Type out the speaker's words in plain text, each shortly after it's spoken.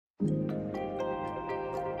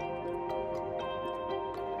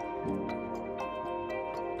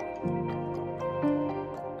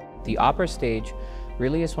the opera stage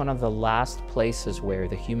really is one of the last places where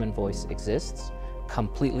the human voice exists,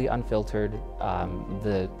 completely unfiltered.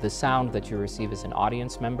 The sound that you receive as an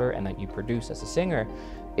audience member and that you produce as a singer,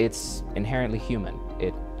 it's inherently human.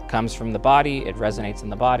 It comes from the body, it resonates in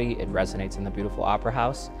the body, it resonates in the beautiful opera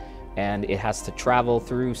house, and it has to travel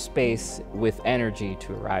through space with energy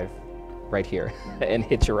to arrive right here and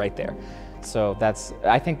hit you right there. So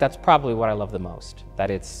I think that's probably what I love the most, that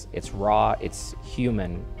it's raw, it's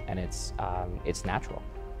human, and it's natural.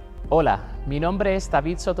 Hola, mi nombre es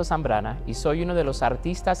David Soto Zambrana y soy uno de los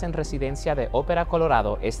artistas en residencia de Ópera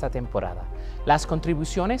Colorado esta temporada. Las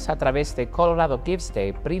contribuciones a través de Colorado Gives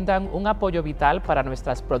Day brindan un apoyo vital para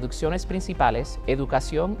nuestras producciones principales,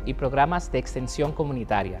 educación y programas de extensión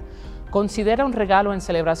comunitaria. Considera un regalo en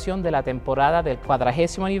celebración de la temporada del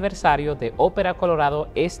 40º aniversario de Ópera Colorado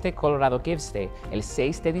Colorado Gives Day, el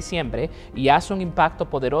 6 de diciembre, y haz un impacto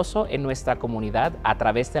poderoso en nuestra comunidad a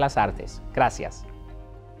través de las artes. Gracias.